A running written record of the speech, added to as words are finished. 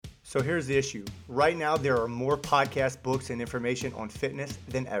So here's the issue. Right now, there are more podcasts, books, and information on fitness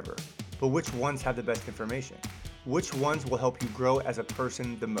than ever. But which ones have the best information? Which ones will help you grow as a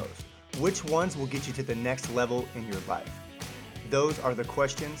person the most? Which ones will get you to the next level in your life? Those are the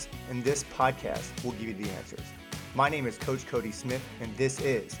questions, and this podcast will give you the answers. My name is Coach Cody Smith, and this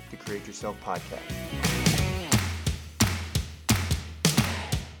is the Create Yourself Podcast.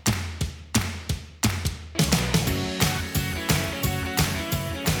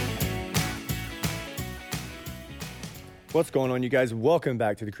 What's going on, you guys? Welcome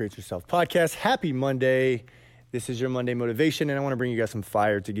back to the Create Yourself Podcast. Happy Monday. This is your Monday motivation, and I want to bring you guys some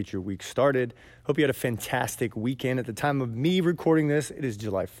fire to get your week started. Hope you had a fantastic weekend. At the time of me recording this, it is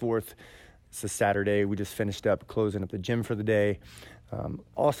July 4th. It's a Saturday. We just finished up closing up the gym for the day.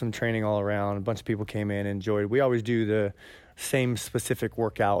 Awesome training all around. A bunch of people came in and enjoyed. We always do the same specific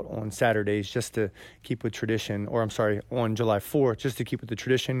workout on Saturdays just to keep with tradition, on July 4th, just to keep with the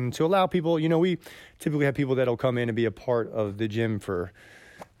tradition, to allow people, we typically have people that'll come in and be a part of the gym for,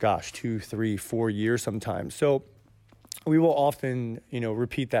 2, 3, 4 years sometimes. So we will often,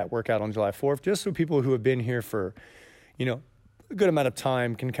 repeat that workout on July 4th, just so people who have been here for, a good amount of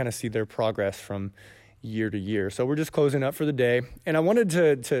time can kind of see their progress from year to year. So we're just closing up for the day. And I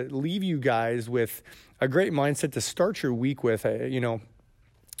wanted to leave you guys with a great mindset to start your week with. I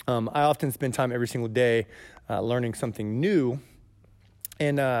often spend time every single day learning something new.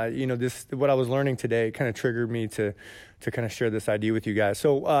 And, what I was learning today kind of triggered me to kind of share this idea with you guys.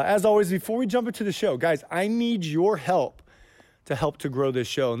 So as always, before we jump into the show, guys, I need your help to grow this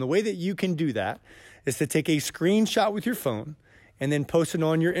show. And the way that you can do that is to take a screenshot with your phone and then post it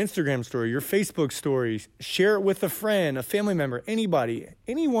on your Instagram story, your Facebook stories, share it with a friend, a family member,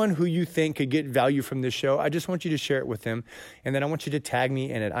 anyone who you think could get value from this show. I just want you to share it with them. And then I want you to tag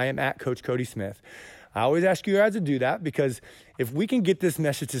me in it. I am at Coach Cody Smith. I always ask you guys to do that because if we can get this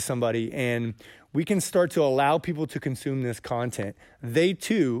message to somebody and we can start to allow people to consume this content, they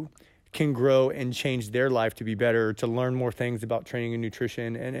too can grow and change their life to be better, to learn more things about training and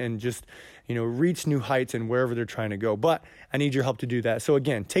nutrition and just, reach new heights and wherever they're trying to go. But I need your help to do that. So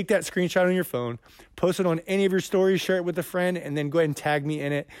again, take that screenshot on your phone, post it on any of your stories, share it with a friend, and then go ahead and tag me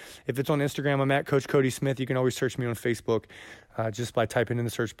in it. If it's on Instagram, I'm at Coach Cody Smith. You can always search me on Facebook just by typing in the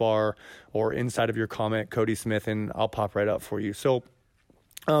search bar or inside of your comment, Cody Smith, and I'll pop right up for you. So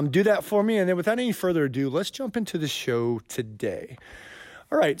do that for me. And then without any further ado, let's jump into the show today.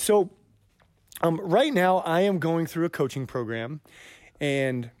 All right. So right now I am going through a coaching program,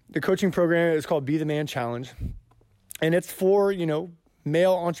 and the coaching program is called Be the Man Challenge. And it's for,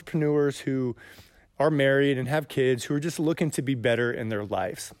 male entrepreneurs who are married and have kids who are just looking to be better in their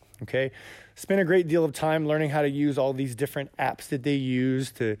lives. Okay. Spend a great deal of time learning how to use all these different apps that they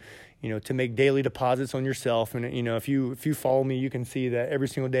use to make daily deposits on yourself. And, if you follow me, you can see that every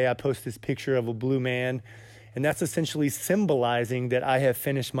single day I post this picture of a blue man. And that's essentially symbolizing that I have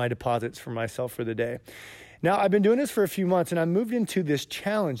finished my deposits for myself for the day. Now, I've been doing this for a few months, and I moved into this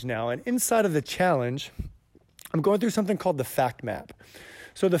challenge now. And inside of the challenge, I'm going through something called the Fact Map.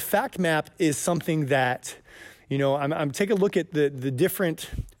 So the Fact Map is something that, I'm taking a look at the different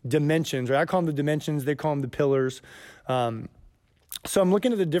dimensions, right? I call them the dimensions. They call them the pillars. So I'm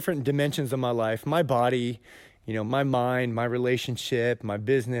looking at the different dimensions of my life, my body, my mind, my relationship, my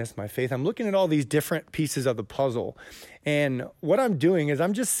business, my faith. I'm looking at all these different pieces of the puzzle. And what I'm doing is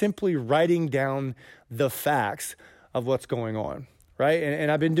I'm just simply writing down the facts of what's going on, right? And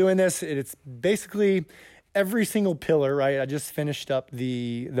I've been doing this. It's basically every single pillar, right? I just finished up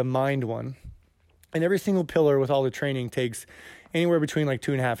the mind one. And every single pillar with all the training takes anywhere between like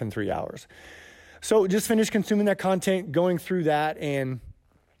 2.5 and 3 hours. So just finished consuming that content, going through that, and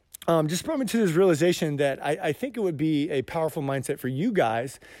just brought me to this realization that I think it would be a powerful mindset for you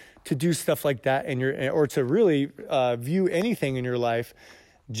guys to do stuff like that or to really view anything in your life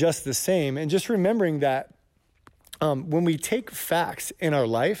just the same. And just remembering that when we take facts in our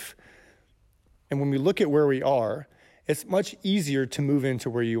life and when we look at where we are, it's much easier to move into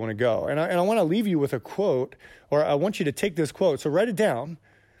where you want to go. And I want to leave you with a quote, or I want you to take this quote. So write it down.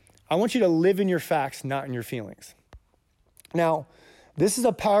 I want you to live in your facts, not in your feelings. Now, this is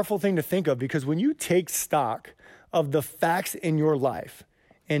a powerful thing to think of because when you take stock of the facts in your life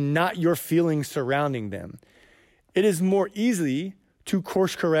and not your feelings surrounding them, it is more easy to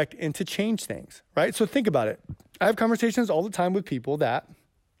course correct and to change things, right? So think about it. I have conversations all the time with people that,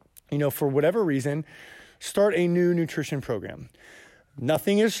 for whatever reason, start a new nutrition program.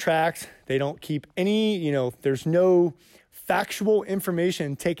 Nothing is tracked. They don't keep any, there's no factual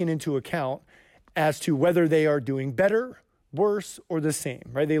information taken into account as to whether they are doing better, worse, or the same,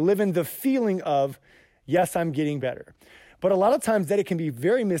 right? They live in the feeling of, yes, I'm getting better. But a lot of times that it can be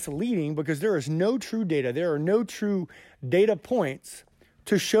very misleading because there is no true data. There are no true data points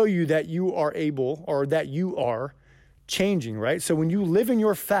to show you that you are able or that you are changing, right? So when you live in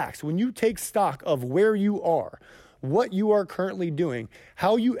your facts, when you take stock of where you are, what you are currently doing,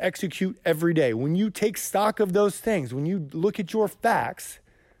 how you execute every day, when you take stock of those things, when you look at your facts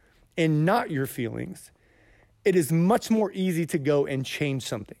and not your feelings, it is much more easy to go and change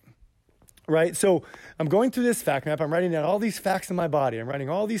something, right? So I'm going through this fact map. I'm writing down all these facts in my body. I'm writing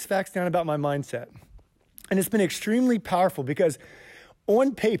all these facts down about my mindset. And it's been extremely powerful because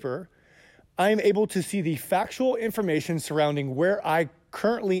on paper, I'm able to see the factual information surrounding where I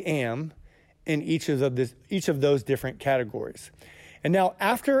currently am in each of those different categories. And now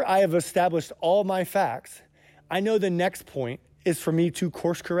after I have established all my facts, I know the next point is for me to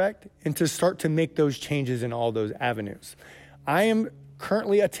course correct and to start to make those changes in all those avenues. I am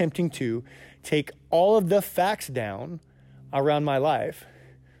currently attempting to take all of the facts down around my life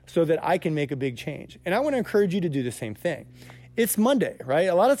so that I can make a big change. And I want to encourage you to do the same thing. It's Monday, right?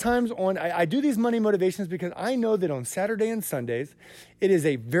 A lot of times I do these Monday motivations because I know that on Saturday and Sundays, it is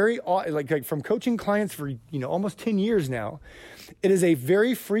a very, like from coaching clients for, almost 10 years now, it is a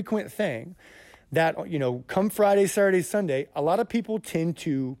very frequent thing that, come Friday, Saturday, Sunday, a lot of people tend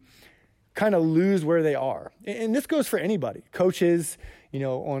to kind of lose where they are. And this goes for anybody. Coaches,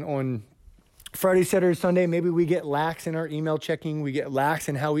 on Friday, Saturday, Sunday, maybe we get lax in our email checking. We get lax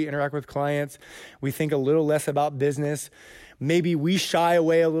in how we interact with clients. We think a little less about business. Maybe we shy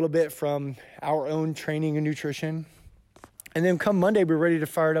away a little bit from our own training and nutrition. And then come Monday, we're ready to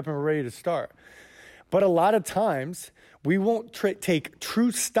fire it up and we're ready to start. But a lot of times, we won't take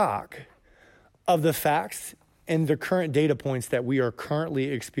true stock of the facts and the current data points that we are currently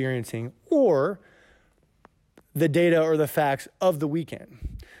experiencing or the data or the facts of the weekend,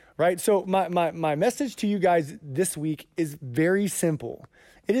 right? So my message to you guys this week is very simple.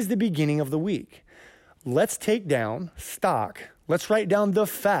 It is the beginning of the week. Let's take down stock. Let's write down the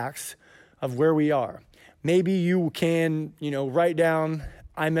facts of where we are. Maybe you can, write down,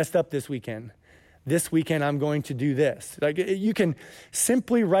 I messed up this weekend. This weekend, I'm going to do this. Like you can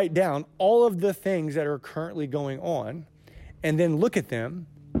simply write down all of the things that are currently going on and then look at them.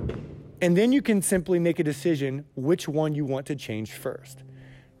 And then you can simply make a decision which one you want to change first,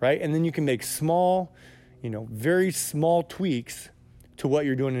 right? And then you can make small, very small tweaks to what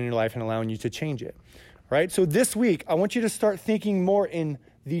you're doing in your life and allowing you to change it, right? So this week, I want you to start thinking more in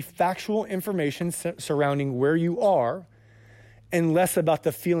the factual information surrounding where you are and less about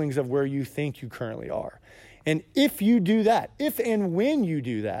the feelings of where you think you currently are. And if you do that, if and when you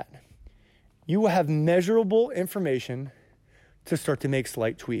do that, you will have measurable information to start to make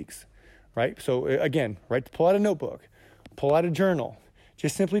slight tweaks, right? So again, pull out a notebook, pull out a journal,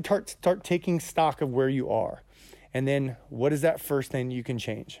 just simply start taking stock of where you are. And then what is that first thing you can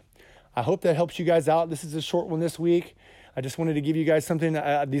change? I hope that helps you guys out. This is a short one this week. I just wanted to give you guys something,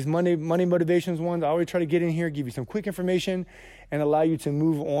 these money motivations ones, I always try to get in here, give you some quick information and allow you to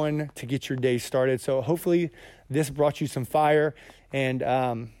move on to get your day started. So hopefully this brought you some fire and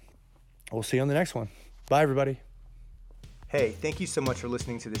we'll see you on the next one. Bye, everybody. Hey, thank you so much for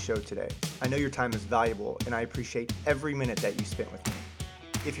listening to the show today. I know your time is valuable and I appreciate every minute that you spent with me.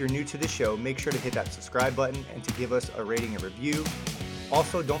 If you're new to the show, make sure to hit that subscribe button and to give us a rating and review.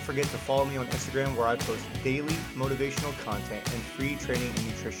 Also, don't forget to follow me on Instagram where I post daily motivational content and free training and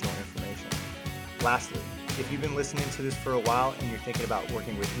nutritional information. Lastly, if you've been listening to this for a while and you're thinking about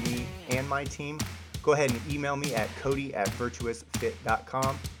working with me and my team, go ahead and email me at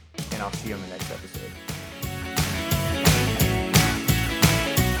cody@virtuousfit.com and I'll see you on the next episode.